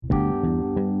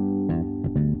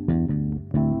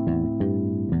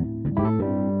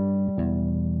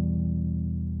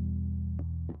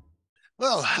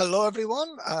Well, hello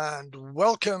everyone, and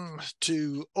welcome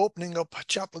to Opening Up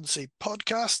Chaplaincy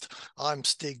podcast. I'm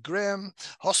Stig Graham,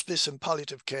 hospice and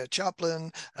palliative care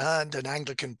chaplain and an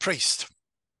Anglican priest.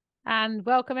 And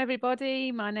welcome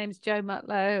everybody. My name's Jo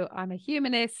Mutlow. I'm a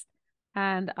humanist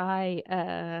and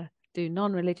I do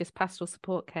non-religious pastoral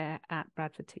support care at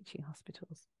Bradford Teaching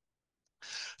Hospitals.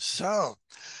 So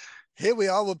here we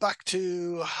are. We're back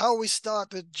to how we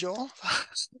started, Jo.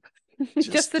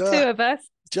 Just the two of us.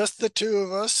 Just the two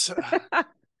of us.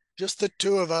 Just the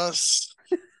two of us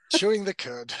chewing the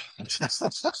cud.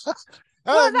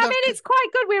 Well, it's quite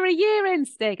good. We're a year in,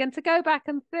 Stig, and to go back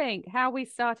and think how we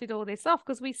started all this off,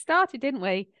 because we started, didn't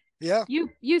we? Yeah.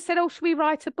 You said, oh, should we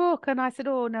write a book? And I said,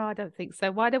 oh, no, I don't think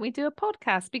so. Why don't we do a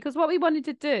podcast? Because what we wanted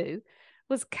to do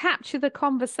was capture the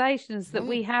conversations that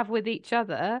we have with each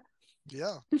other.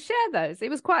 Yeah. And share those. It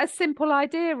was quite a simple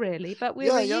idea, really, but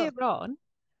we're a year on.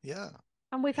 Yeah.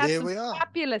 And we've had some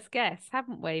fabulous guests,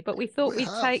 haven't we? But we thought we'd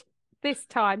take this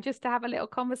time just to have a little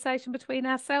conversation between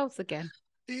ourselves again.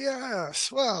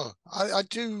 Yes, well, I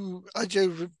do.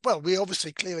 Well, we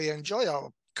obviously clearly enjoy our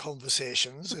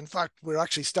conversations. In fact, we're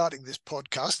actually starting this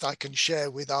podcast, I can share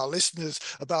with our listeners,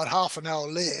 about half an hour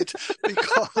late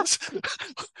because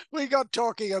we got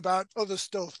talking about other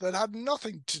stuff that had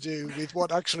nothing to do with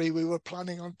what actually we were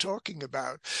planning on talking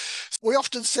about. We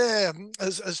often say,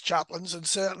 as chaplains, and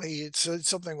certainly it's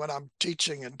something when I'm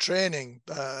teaching and training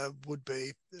would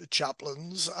be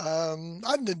chaplains,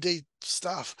 and indeed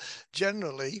staff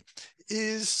generally,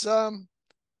 is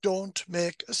don't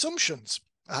make assumptions.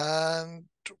 And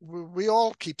we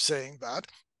all keep saying that.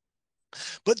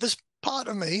 But there's part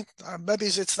of me, maybe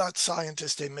it's that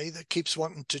scientist in me that keeps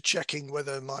wanting to checking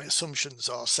whether my assumptions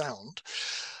are sound.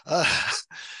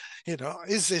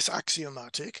 Is this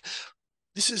axiomatic?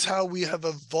 This is how we have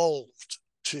evolved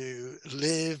to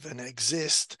live and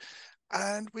exist,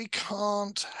 and we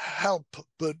can't help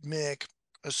but make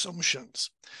assumptions.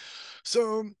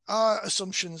 So are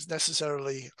assumptions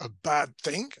necessarily a bad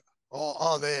thing? Or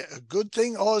are they a good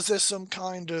thing? Or is there some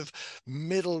kind of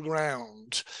middle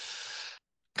ground?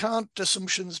 Can't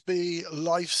assumptions be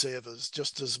lifesavers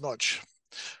just as much?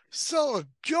 So,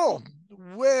 Jo,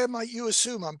 where might you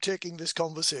assume I'm taking this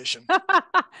conversation?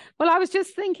 Well, I was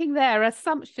just thinking there,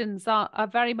 assumptions are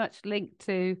very much linked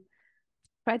to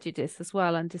prejudice as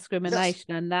well and discrimination.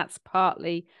 Yes. And that's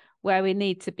partly where we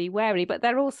need to be wary, but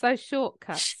they're also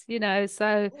shortcuts,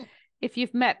 so if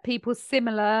you've met people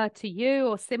similar to you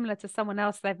or similar to someone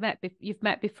else you've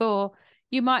met before,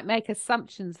 you might make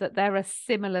assumptions that they're a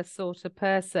similar sort of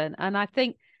person. And I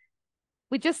think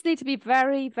we just need to be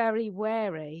very, very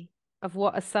wary of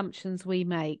what assumptions we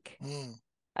make,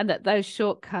 and that those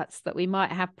shortcuts that we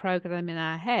might have programmed in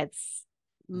our heads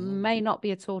may not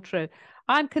be at all true.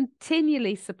 I'm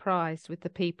continually surprised with the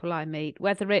people I meet,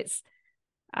 whether it's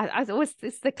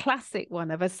it's the classic one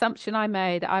of assumption I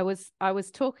made. I was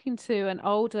talking to an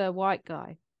older white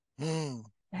guy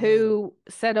who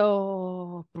said,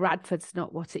 oh, Bradford's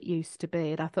not what it used to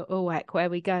be. And I thought, oh, heck, where are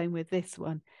we going with this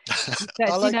one? He said,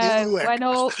 when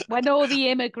all the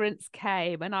immigrants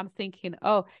came, and I'm thinking,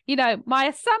 oh, my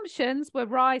assumptions were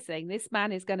rising. This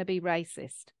man is going to be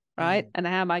racist, right? And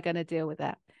how am I going to deal with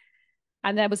that?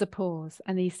 And there was a pause,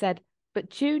 and he said, but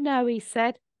do you know, he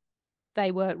said, they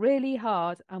work really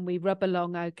hard and we rub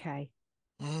along okay.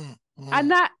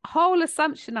 And that whole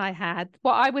assumption I had,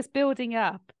 what I was building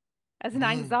up as an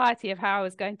anxiety of how I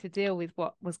was going to deal with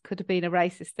what could have been a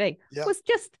racist thing, was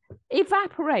just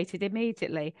evaporated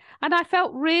immediately. And I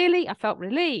felt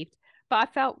relieved, but I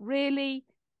felt really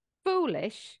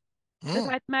foolish that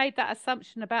I'd made that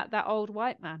assumption about that old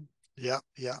white man. Yeah.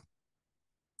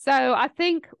 So I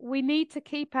think we need to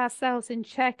keep ourselves in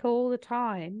check all the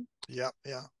time. Yeah.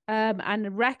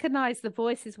 And recognize the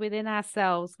voices within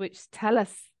ourselves which tell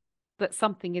us that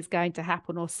something is going to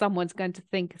happen or someone's going to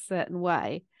think a certain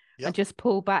way, and just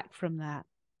pull back from that.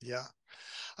 Yeah.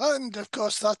 And of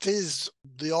course, that is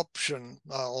the option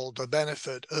or the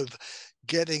benefit of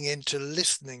getting into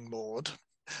listening mode.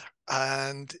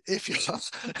 And if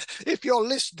you're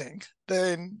listening,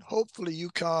 then hopefully you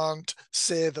can't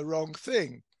say the wrong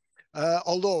thing.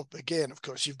 Although, again, of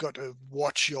course, you've got to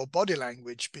watch your body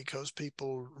language because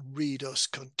people read us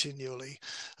continually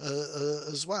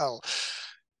as well.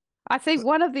 I think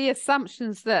one of the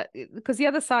assumptions because the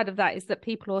other side of that is that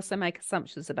people also make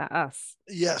assumptions about us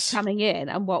coming in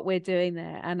and what we're doing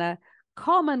there. And a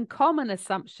common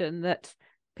assumption that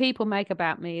people make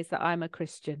about me is that I'm a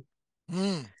Christian.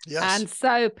 Yes. And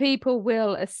so people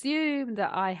will assume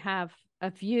that I have a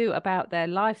view about their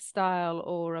lifestyle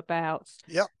or about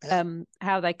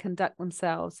how they conduct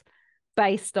themselves.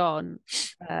 based on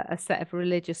a set of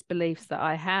religious beliefs that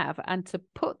I have. And to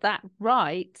put that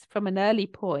right from an early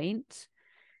point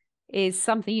is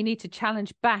something you need to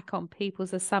challenge back on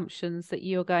people's assumptions that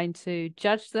you're going to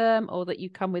judge them, or that you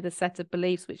come with a set of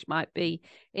beliefs which might be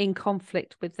in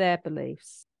conflict with their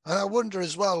beliefs. And I wonder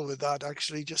as well with that,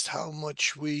 actually, just how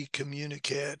much we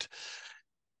communicate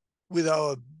with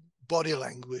our body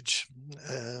language.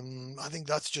 I think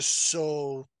that's just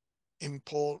so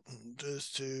important as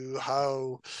to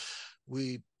how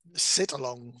we sit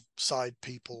alongside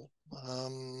people.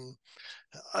 And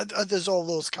there's all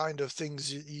those kind of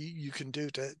things you can do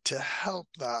to help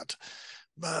that.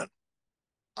 But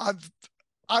I've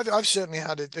certainly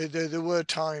had it. There were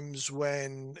times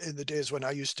when, in the days when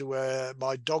I used to wear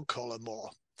my dog collar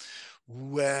more,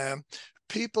 where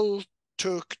people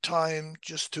took time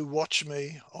just to watch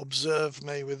me, observe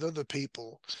me with other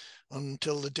people,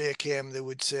 until the day came they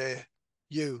would say,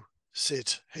 "You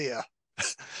sit here,"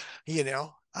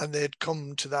 and they'd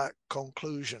come to that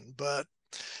conclusion. But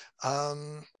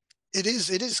it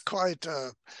is quite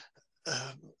a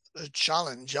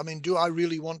challenge. I mean, do I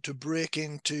really want to break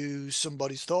into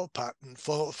somebody's thought pattern?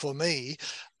 For me,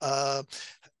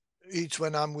 it's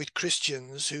when I'm with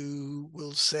Christians who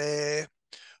will say,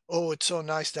 "Oh, it's so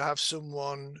nice to have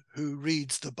someone who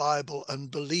reads the Bible and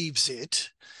believes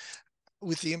it,"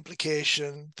 with the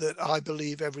implication that I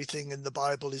believe everything in the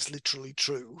Bible is literally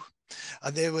true.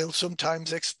 And they will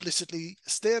sometimes explicitly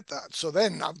state that. So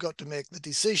then I've got to make the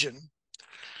decision.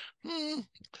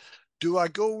 Do I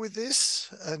go with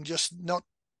this and just not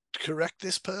correct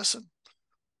this person?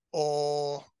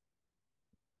 Or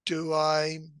do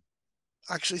I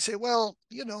actually say, well,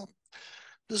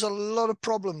 there's a lot of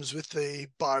problems with the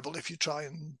Bible if you try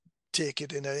and take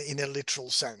it in a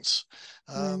literal sense.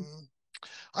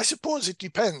 I suppose it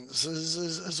depends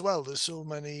as well. There's so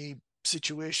many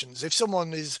situations. If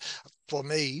someone is, for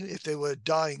me, if they were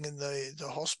dying in the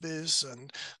hospice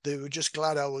and they were just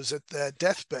glad I was at their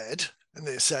deathbed and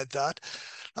they said that,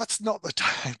 that's not the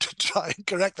time to try and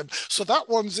correct them. So that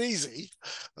one's easy,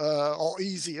 or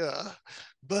easier.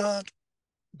 But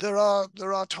there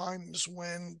are times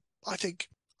when I think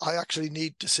I actually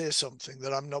need to say something,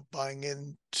 that I'm not buying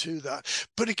into that.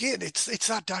 But again, it's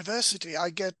that diversity. I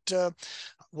get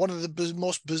one of the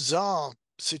most bizarre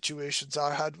situations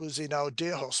I had was in our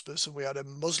day hospice, and we had a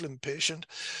Muslim patient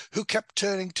who kept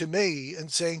turning to me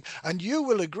and saying, "And you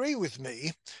will agree with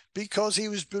me," because he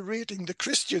was berating the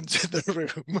Christians in the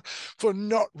room for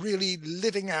not really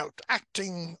living out,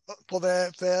 acting for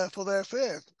their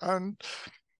faith. And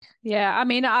yeah, I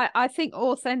mean, I think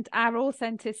our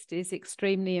authenticity is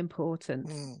extremely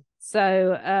important.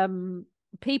 So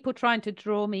people trying to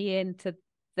draw me into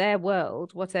their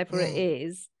world, whatever it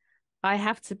is, I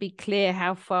have to be clear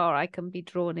how far I can be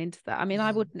drawn into that. I mean,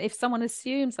 I wouldn't, if someone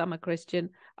assumes I'm a Christian,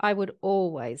 I would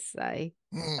always say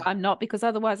I'm not, because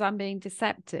otherwise I'm being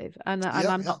deceptive, and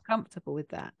I'm not comfortable with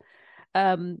that.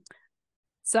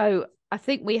 So I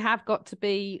think we have got to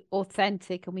be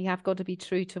authentic, and we have got to be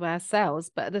true to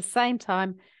ourselves, but at the same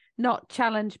time, not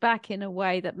challenge back in a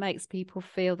way that makes people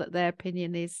feel that their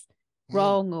opinion is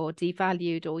wrong or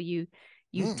devalued, or you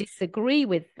disagree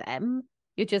with them.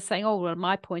 You're just saying, "Oh, well,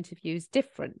 my point of view is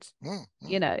different."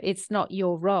 It's not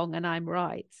you're wrong and I'm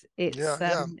right.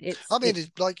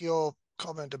 It's like your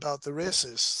comment about the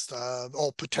racist,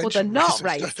 or potential they're not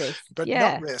racist, but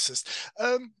not racist.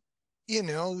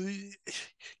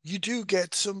 You do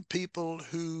get some people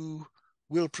who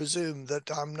will presume that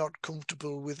I'm not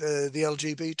comfortable with the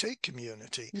LGBT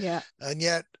community. Yeah. And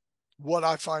yet what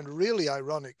I find really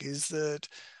ironic is that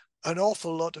an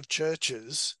awful lot of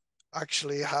churches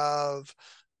actually have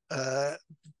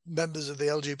members of the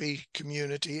LGBT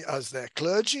community as their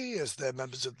clergy, as their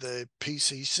members of the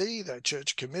PCC, their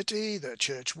church committee, their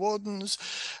church wardens,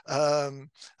 and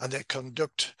they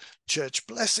conduct church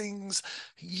blessings,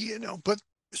 but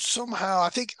somehow I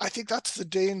think that's the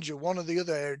danger. One of the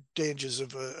other dangers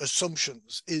of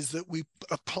assumptions is that we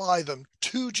apply them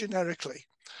too generically,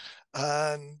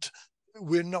 and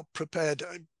we're not prepared.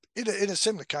 In a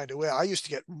similar kind of way, I used to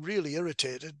get really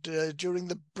irritated during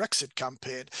the Brexit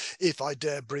campaign, if I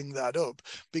dare bring that up,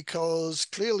 because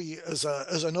clearly as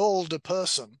an older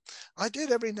person, I did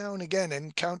every now and again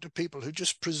encounter people who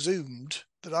just presumed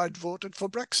that I'd voted for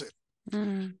Brexit.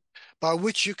 By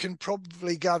which you can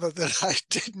probably gather that I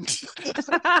didn't.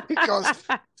 Because,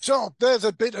 so there's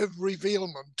a bit of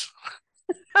revealment.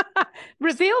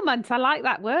 Revealment, I like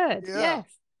that word. Yes.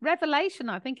 Revelation,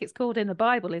 I think it's called in the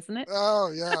Bible, isn't it?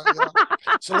 Oh, yeah.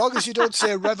 So long as you don't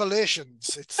say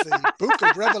Revelations, it's the book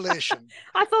of Revelation.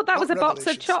 I thought that was a box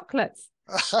of chocolates.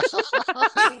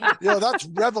 That's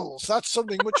Rebels. That's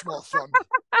something much more fun.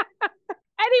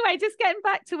 Anyway, just getting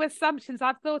back to assumptions,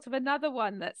 I've thought of another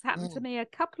one that's happened to me a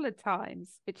couple of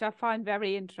times, which I find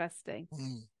very interesting.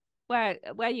 Where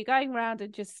you're going around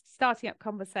and just starting up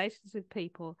conversations with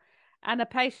people, and a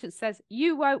patient says,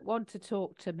 "You won't want to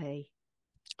talk to me."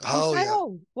 You say,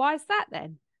 "Oh, why is that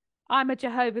then? I'm a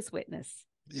Jehovah's Witness."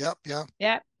 Yep.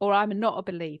 Or I'm not a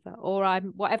believer, or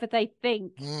I'm whatever they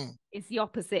think is the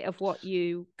opposite of what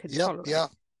you can tolerate. Yeah.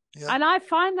 And I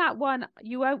find that one,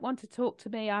 "You won't want to talk to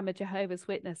me, I'm a Jehovah's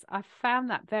Witness." I found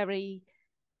that very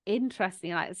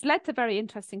interesting. It's led to very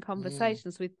interesting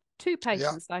conversations with two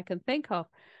patients I can think of,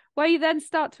 where you then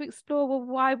start to explore, well,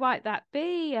 why might that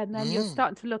be? And then you're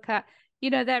starting to look at,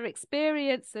 their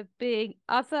experience of being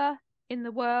other in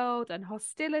the world and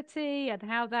hostility and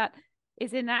how that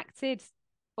is enacted,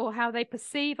 or how they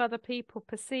perceive other people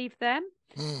perceive them.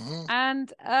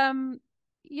 And, I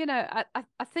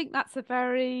think that's a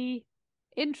very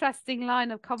interesting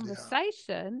line of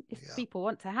conversation if people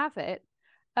want to have it.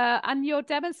 And you're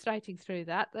demonstrating through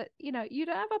that you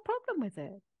don't have a problem with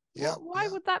it. Why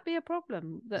would that be a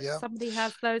problem, that somebody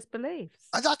has those beliefs?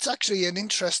 And that's actually an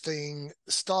interesting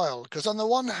style, because on the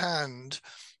one hand,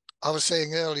 I was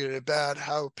saying earlier about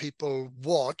how people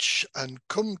watch and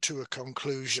come to a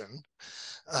conclusion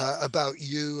about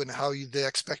you and how they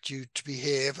expect you to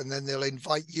behave, and then they'll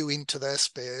invite you into their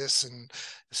space and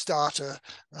start a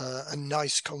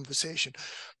nice conversation.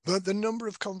 But the number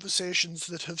of conversations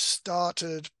that have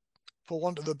started, for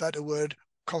want of a better word,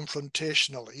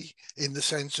 confrontationally, in the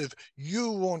sense of, you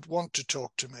won't want to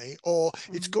talk to me, or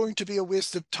it's going to be a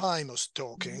waste of time us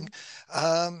talking.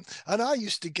 And I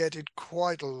used to get it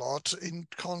quite a lot in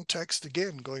context,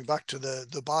 again, going back to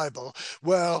the Bible.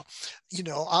 Well,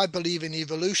 I believe in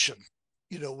evolution,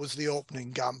 was the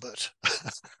opening gambit.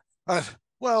 And,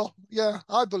 well, yeah,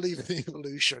 I believe in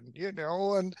evolution,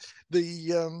 and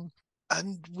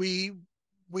and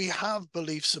we have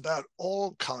beliefs about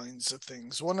all kinds of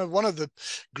things. One of the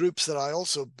groups that I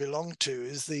also belong to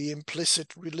is the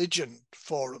Implicit Religion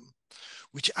Forum,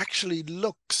 which actually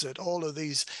looks at all of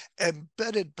these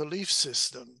embedded belief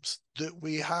systems that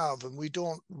we have and we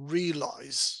don't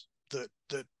realize that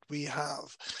we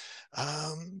have.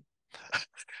 And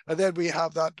then we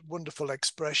have that wonderful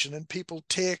expression, and people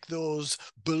take those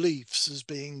beliefs as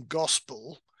being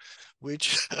gospel,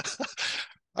 which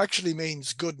actually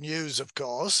means good news, of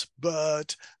course,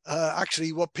 but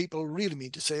actually what people really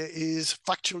mean to say is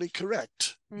factually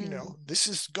correct. This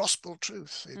is gospel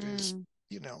truth. It is,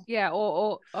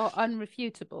 or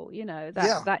unrefutable,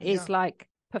 that is like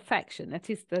perfection. It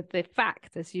is the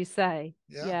fact, as you say.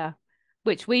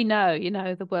 Which we know,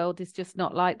 the world is just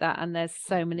not like that. And there's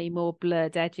so many more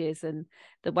blurred edges, and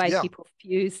the way people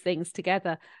fuse things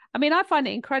together. I mean, I find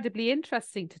it incredibly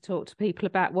interesting to talk to people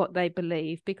about what they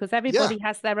believe, because everybody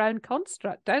has their own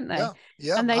construct, don't they?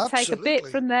 And they take a bit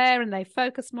from there and they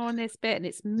focus more on this bit, and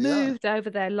it's moved over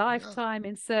their lifetime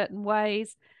in certain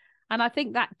ways. And I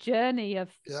think that journey of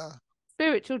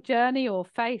spiritual journey or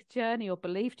faith journey or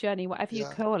belief journey, whatever you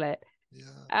call it,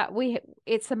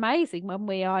 it's amazing when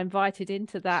we are invited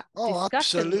into that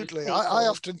discussion. Absolutely. I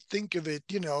often think of it,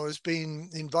 as being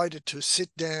invited to sit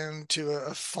down to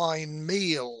a fine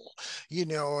meal,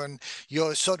 and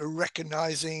you're sort of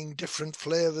recognizing different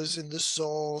flavors in the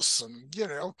sauce, and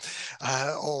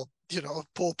or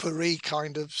potpourri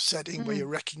kind of setting where you're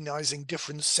recognizing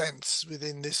different scents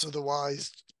within this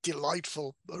otherwise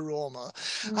delightful aroma.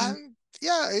 And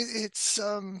it's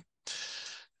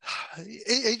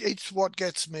what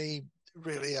gets me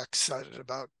really excited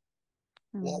about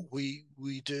what we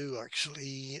do,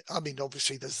 actually. I mean,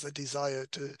 obviously there's the desire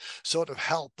to sort of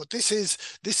help, but this is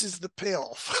the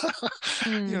payoff.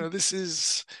 This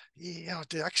is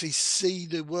to actually see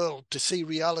the world, to see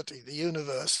reality, the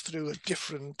universe, through a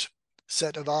different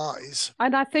set of eyes.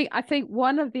 And I think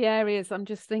one of the areas, I'm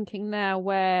just thinking now,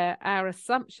 where our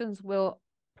assumptions will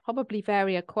probably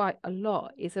vary quite a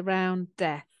lot is around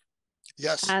death.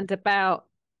 Yes. And about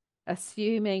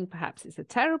assuming perhaps it's a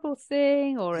terrible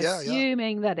thing, or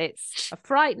assuming that it's a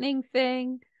frightening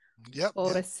thing,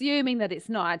 or assuming that it's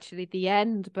not actually the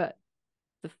end, but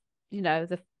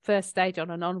the first stage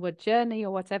on an onward journey,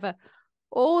 or whatever.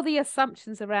 All the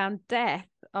assumptions around death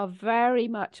are very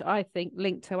much, I think,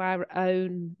 linked to our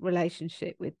own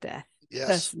relationship with death,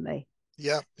 personally.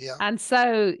 And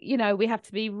so, we have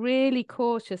to be really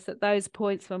cautious at those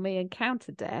points when we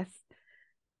encounter death,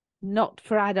 not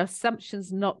for our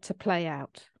assumptions not to play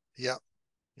out.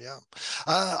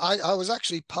 I was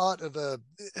actually part of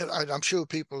I'm sure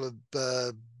people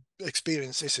have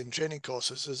experienced this in training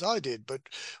courses as I did, but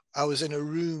I was in a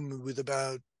room with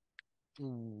about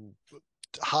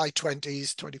high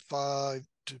 20s, 25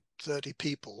 to 30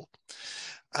 people.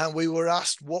 And we were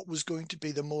asked what was going to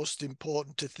be the most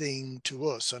important thing to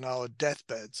us on our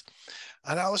deathbeds.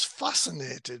 And I was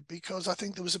fascinated because I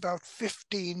think there was about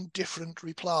 15 different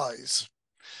replies.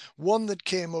 One that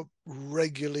came up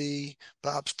regularly,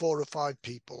 perhaps 4 or 5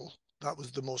 people. That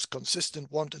was the most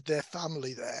consistent, wanted their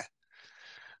family there.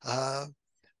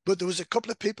 But there was a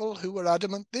couple of people who were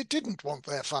adamant they didn't want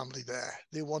their family there.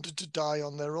 They wanted to die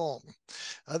on their own.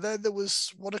 And then there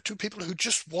was 1 or 2 people who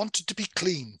just wanted to be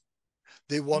clean.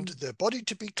 They wanted their body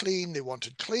to be clean. They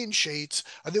wanted clean sheets,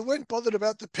 and they weren't bothered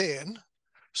about the pain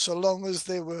so long as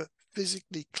they were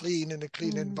physically clean in a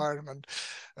clean environment.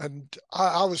 And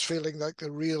I was feeling like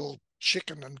the real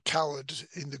chicken and coward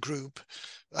in the group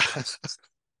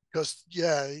because,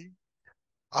 yeah,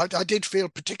 I did feel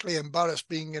particularly embarrassed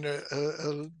being in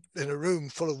a room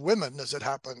full of women, as it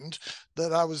happened,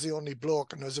 that I was the only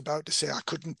bloke and was about to say I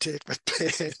couldn't take the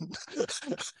pain.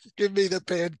 Give me the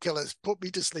painkillers, put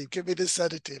me to sleep, give me the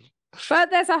sedative. But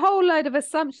there's a whole load of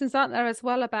assumptions, aren't there, as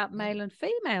well, about male and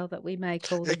female that we make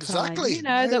all the time. You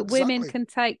know, that women can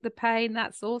take the pain.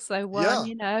 That's also one.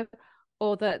 You know,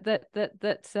 or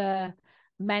that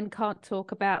men can't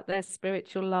talk about their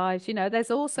spiritual lives. You know, there's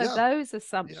also those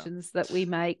assumptions that we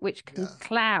make, which can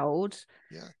cloud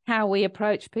how we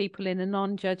approach people in a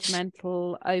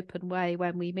non-judgmental, open way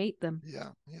when we meet them.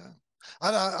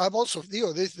 And I've also, you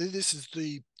know, this is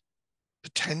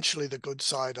potentially the good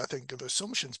side, I think, of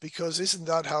assumptions, because isn't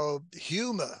that how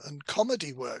humor and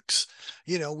comedy works?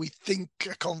 You know, we think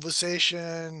a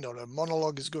conversation or a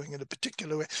monologue is going in a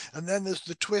particular way, and then there's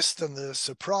the twist and the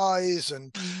surprise,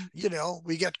 and you know,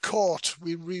 we get caught.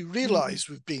 We realize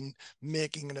we've been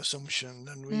making an assumption,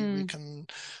 and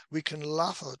we can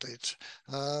laugh at it.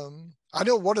 I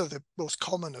know one of the most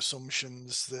common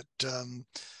assumptions that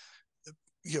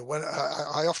you know, when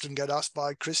I often get asked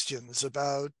by Christians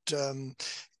about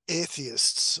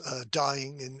atheists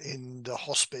dying in the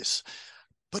hospice,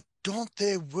 but don't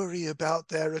they worry about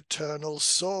their eternal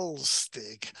souls,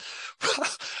 Stig?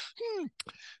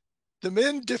 The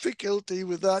main difficulty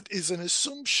with that is an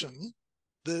assumption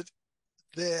that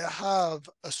they have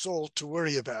a soul to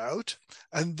worry about,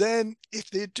 and then if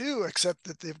they do accept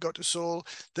that they've got a soul,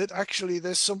 that actually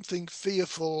there's something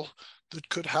fearful that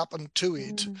could happen to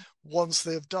it once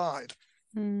they've died.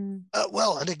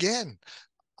 Well, and again,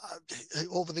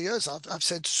 over the years, I've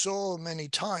said so many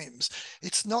times,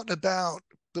 it's not about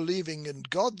believing in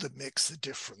God that makes the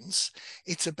difference.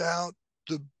 It's about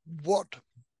what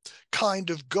kind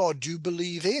of God you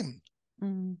believe in.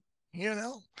 You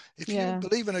know, if you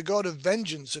believe in a God of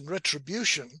vengeance and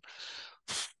retribution,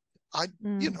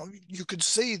 you know, you could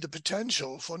see the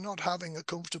potential for not having a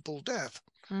comfortable death.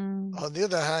 On the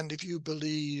other hand, if you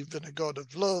believe in a God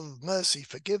of love, mercy,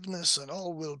 forgiveness, and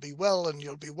all will be well, and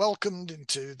you'll be welcomed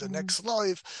into the next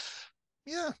life,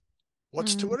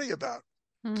 what's to worry about?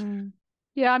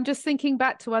 Yeah, I'm just thinking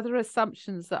back to other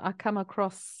assumptions that I come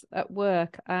across at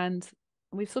work, and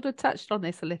we've sort of touched on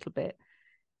this a little bit.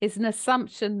 Is an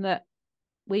assumption that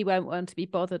we won't want to be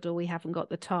bothered, or we haven't got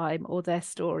the time, or their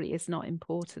story is not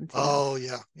important enough. Oh,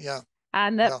 yeah.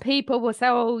 And that people will say,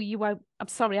 oh, you won't, I'm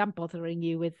sorry, I'm bothering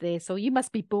you with this, or you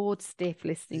must be bored stiff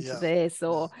listening to this,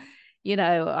 or, you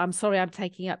know, I'm sorry, I'm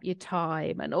taking up your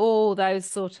time, and all those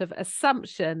sort of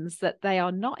assumptions that they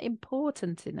are not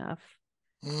important enough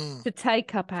to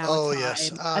take up our time. Yes,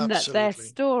 and that their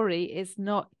story is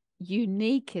not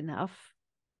unique enough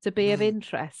to be of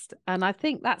interest. And I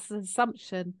think that's an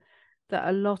assumption that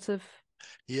a lot of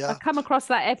I come across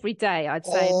that every day, I'd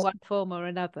say, in one form or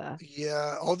another.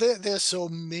 They're so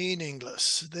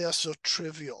meaningless, they're so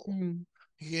trivial,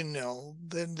 you know,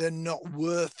 then they're not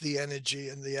worth the energy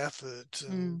and the effort.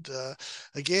 And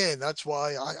again, that's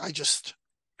why I just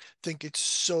think it's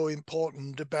so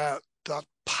important about that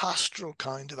pastoral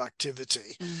kind of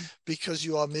activity, because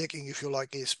you are making, if you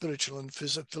like, a spiritual and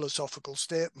philosophical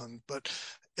statement. But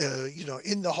you know,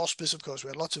 in the hospice, of course, we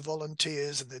had lots of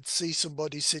volunteers, and they'd see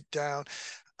somebody sit down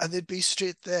and they'd be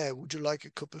straight there. Would you like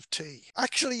a cup of tea?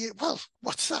 Actually, well,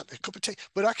 what's that? A cup of tea?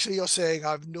 But actually you're saying,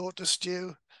 I've noticed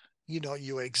you, you know,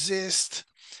 you exist.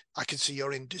 I can see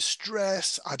you're in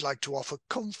distress. I'd like to offer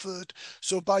comfort.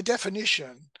 So by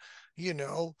definition, you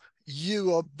know,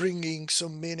 you are bringing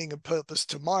some meaning and purpose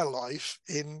to my life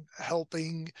in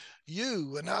helping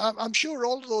you. And I'm sure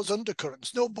all of those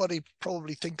undercurrents, nobody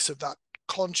probably thinks of that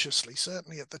consciously,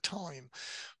 certainly at the time.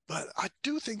 But I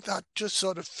do think that just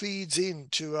sort of feeds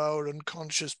into our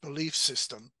unconscious belief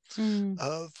system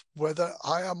of whether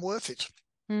I am worth it.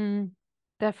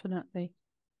 Definitely.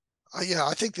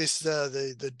 I think this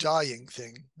the dying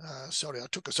thing. Sorry, I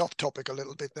took us off topic a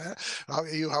little bit there.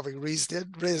 You having raised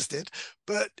it,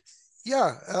 but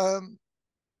yeah,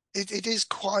 it is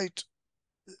quite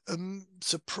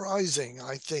surprising,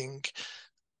 I think,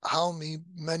 how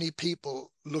many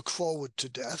people look forward to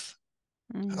death,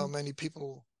 how Mm, many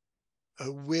people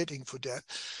are waiting for death,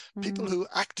 people mm, who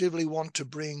actively want to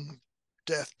bring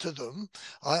death to them.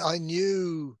 I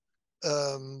knew,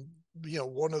 um,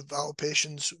 one of our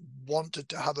patients wanted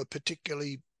to have a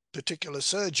particular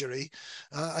surgery,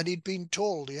 and he'd been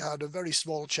told he had a very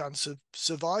small chance of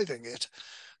surviving it,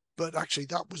 but actually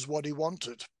that was what he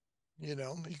wanted. He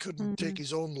couldn't take mm,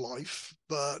 his own life,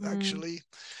 but mm. actually,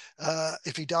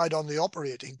 if he died on the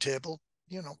operating table,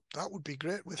 that would be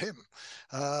great with him.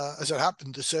 As it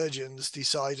happened, the surgeons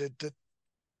decided that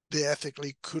they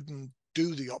ethically couldn't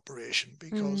do the operation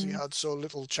because he Mm. had so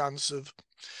little chance of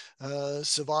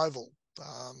survival.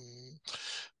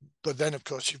 But then, of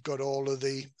course, you've got all of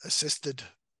the assisted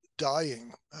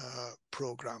dying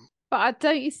program. But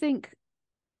don't you think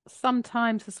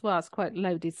sometimes as well, it's quite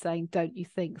loaded saying, don't you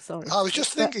think, sorry. I was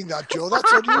just But thinking that, Joe.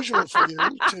 That's unusual for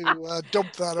you to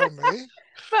dump that on me.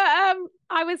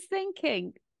 I was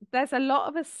thinking there's a lot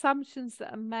of assumptions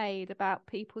that are made about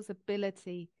people's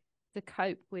ability to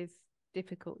cope with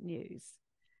difficult news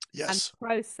and Yes.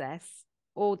 process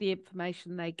all the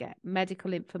information they get,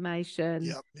 medical information,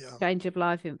 Yeah. Yeah. change of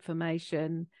life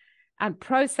information, and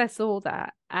process all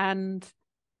that and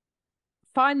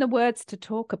find the words to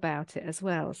talk about it as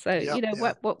well. So, Yeah.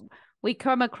 Yeah. what we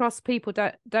come across people,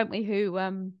 don't we, who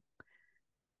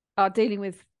are dealing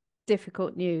with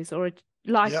difficult news or Yeah.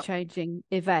 life-changing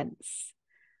events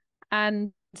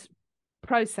and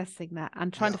processing that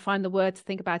and trying Yeah. to find the word to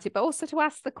think about it, but also to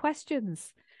ask the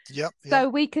questions. Yeah. Yeah. So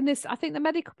we can, I think the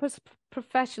medical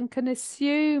profession can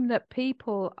assume that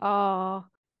people are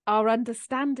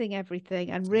understanding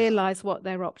everything and Yeah. realize what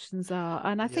their options are.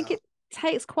 And I think Yeah. it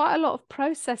takes quite a lot of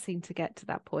processing to get to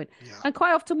that point. Yeah. And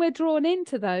quite often we're drawn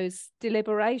into those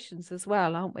deliberations as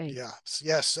well, aren't we? Yes.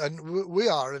 Yes. And we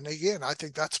are. And again, I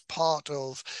think that's part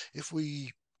of, if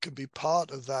we can be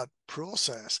part of that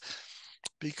process,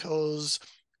 because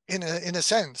in a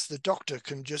sense, the doctor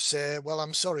can just say, well,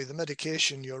 I'm sorry, the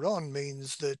medication you're on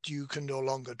means that you can no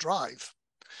longer drive.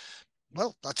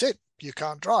 Well, that's it. You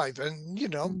can't drive. And,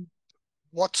 Mm,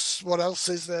 what else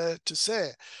is there to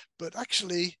say? But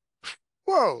actually,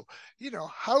 whoa,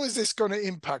 how is this going to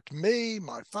impact me,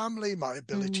 my family, my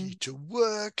ability mm, to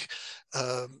work?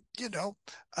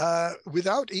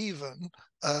 Without even,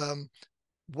 um,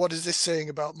 what is this saying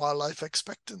about my life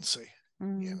expectancy?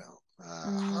 You mm, know,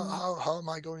 mm. how am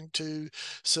I going to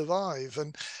survive?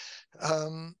 And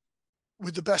um,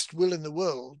 with the best will in the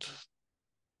world,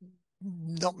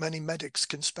 not many medics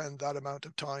can spend that amount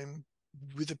of time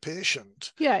with a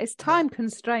patient. Yeah, it's Uh, time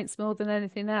constraints more than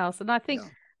anything else. And I think, yeah.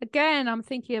 again, I'm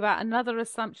thinking about another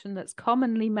assumption that's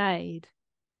commonly made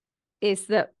is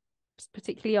that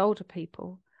particularly older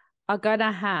people are going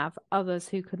to have others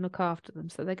who can look after them.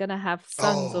 So they're going to have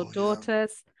sons or Oh, yeah.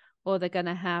 daughters, or they're going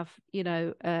to have,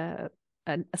 a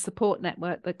support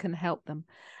network that can help them.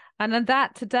 And then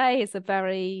that today is a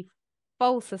very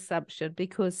false assumption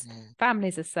because Mm,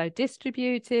 families are so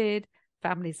distributed,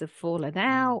 families have fallen mm,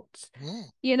 out,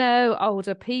 mm,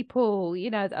 older people,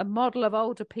 a model of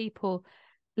older people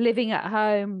living at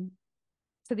home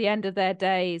to the end of their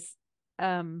days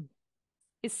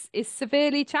is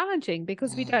severely challenging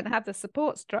because we mm, don't have the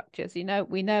support structures.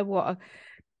 We know what a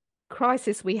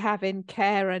crisis we have in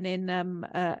care and in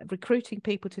recruiting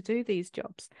people to do these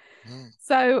jobs. mm.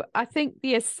 So I think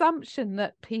the assumption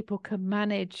that people can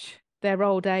manage their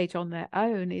old age on their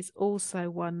own is also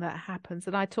one that happens.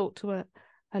 And I talk to a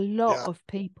lot Yeah. of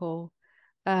people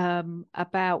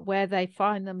about where they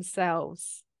find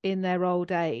themselves in their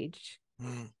old age,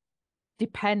 Mm,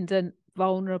 dependent,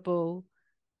 vulnerable,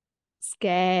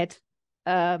 scared,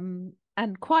 and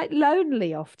quite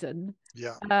lonely often.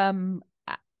 yeah. Um,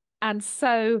 and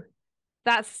so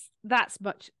that's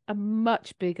a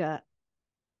much bigger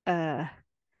uh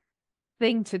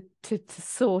thing to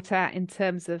sort out in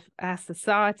terms of our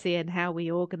society and how we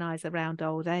organize around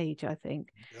old age, I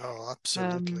think. Oh,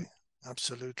 absolutely. Um,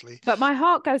 Absolutely. but my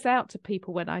heart goes out to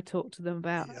people when I talk to them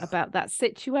Yeah. about that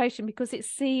situation because it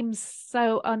seems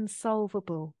so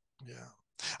unsolvable. Yeah.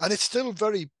 And it's still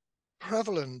very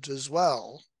prevalent as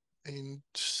well in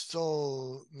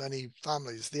so many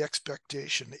families. The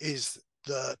expectation is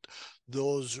that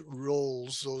those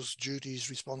roles, those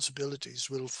duties, responsibilities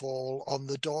will fall on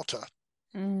the daughter,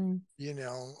 Mm,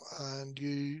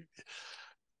 and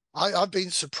I've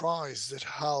been surprised at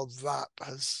how that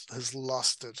has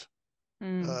lasted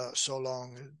mm, so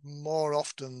long. More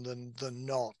often than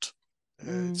not, it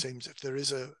mm, seems if there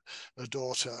is a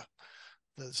daughter,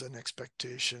 there's an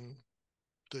expectation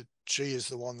that she is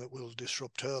the one that will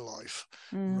disrupt her life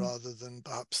rather than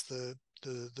perhaps the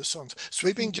sons.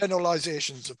 Sweeping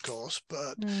generalizations, of course,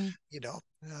 but you know,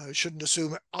 shouldn't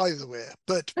assume either way.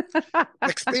 But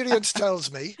experience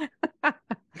tells me,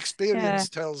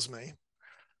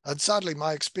 and sadly,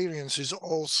 my experience is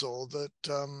also that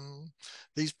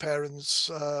these parents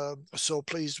are so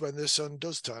pleased when their son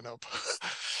does turn up,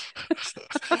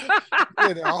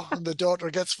 you know, and the daughter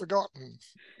gets forgotten.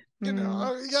 You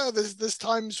know, yeah, there's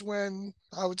times when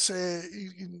I would say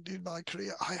in my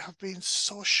career, I have been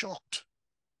so shocked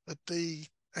at the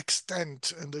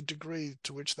extent and the degree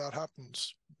to which that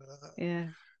happens.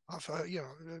 I've you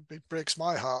know, it breaks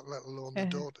my heart, let alone the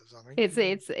daughters. I think it's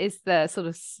the sort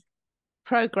of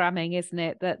programming, isn't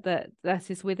it,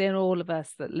 that is within all of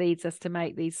us that leads us to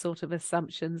make these sort of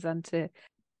assumptions and to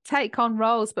take on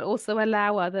roles, but also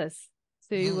allow others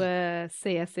to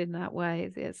see us in that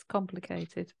way. It's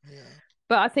complicated.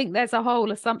 But I think there's a whole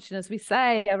assumption, as we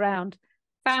say, around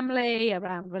family,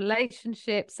 around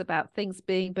relationships, about things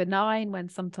being benign when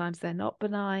sometimes they're not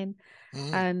benign.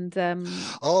 And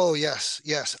oh yes,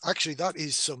 actually that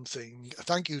is something.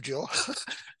 Thank you, Jo,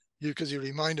 because you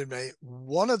reminded me.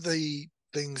 One of the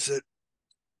things that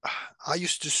I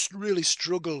used to really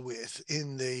struggle with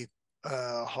in the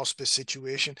hospice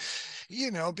situation,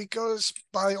 you know, because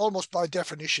almost by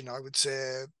definition, I would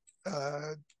say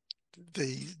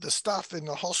the staff in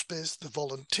the hospice, the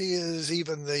volunteers,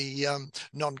 even the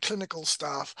non-clinical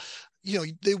staff, you know,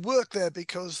 they work there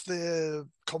because they're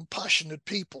compassionate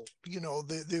people. You know,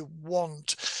 they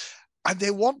want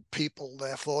people,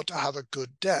 therefore, to have a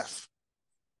good death,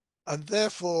 and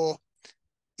therefore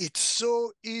it's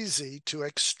so easy to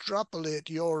extrapolate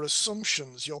your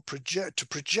assumptions, to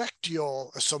project your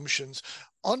assumptions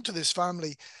onto this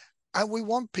family. And we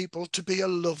want people to be a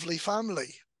lovely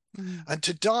family and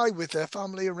to die with their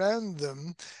family around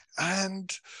them.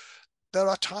 And there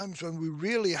are times when we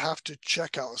really have to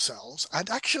check ourselves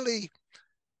and actually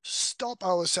stop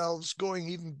ourselves going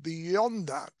even beyond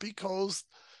that, because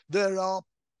there are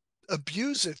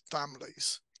abusive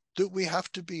families that we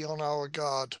have to be on our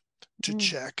guard to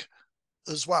check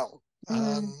as well.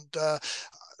 And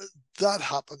that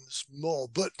happens more.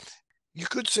 But you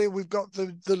could say we've got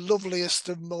the loveliest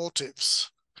of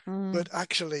motives, but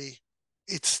actually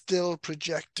it's still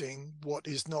projecting what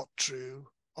is not true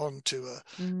onto a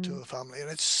family.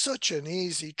 And it's such an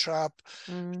easy trap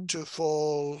to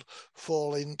fall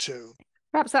into.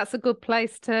 Perhaps that's a good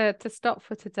place to stop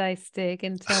for today, Stig,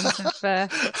 in terms of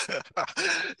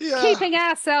keeping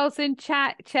ourselves in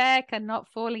check and not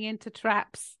falling into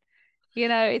traps. You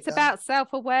know, it's about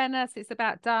self-awareness. It's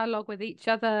about dialogue with each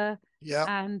other.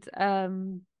 And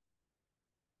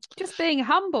just being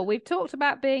humble. We've talked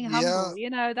about being humble.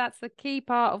 You know, that's the key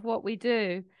part of what we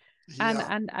do.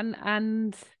 And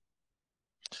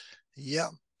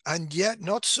and yet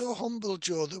not so humble,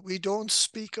 Jo, that we don't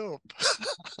speak up.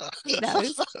 No.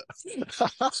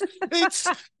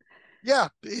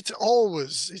 It's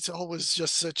always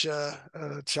just such a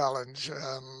challenge.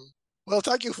 Well,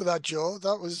 thank you for that, Jo.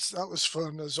 That was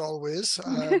fun as always.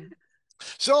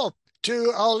 So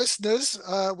to our listeners,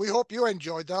 we hope you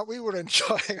enjoyed that. We were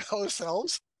enjoying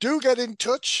ourselves. Do get in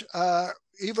touch.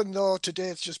 Even though today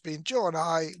it's just been Jo and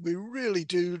I, we really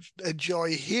do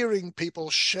enjoy hearing people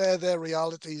share their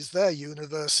realities, their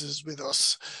universes with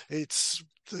us. It's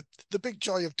the big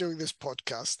joy of doing this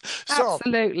podcast.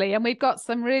 Absolutely. And we've got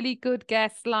some really good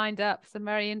guests lined up, some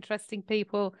very interesting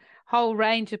people, whole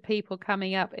range of people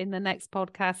coming up in the next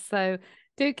podcast. So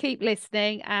do keep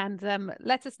listening and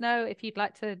let us know if you'd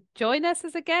like to join us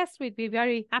as a guest. We'd be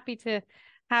very happy to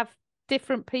have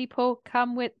different people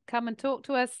come and talk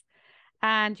to us.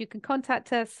 And you can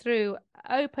contact us through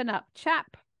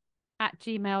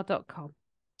openupchap@gmail.com.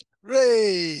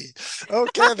 Ray.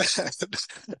 Okay then. Thanks,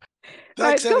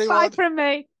 Right, everyone. goodbye from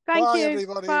me. Thank Bye, you.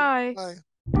 everybody. Bye. Bye.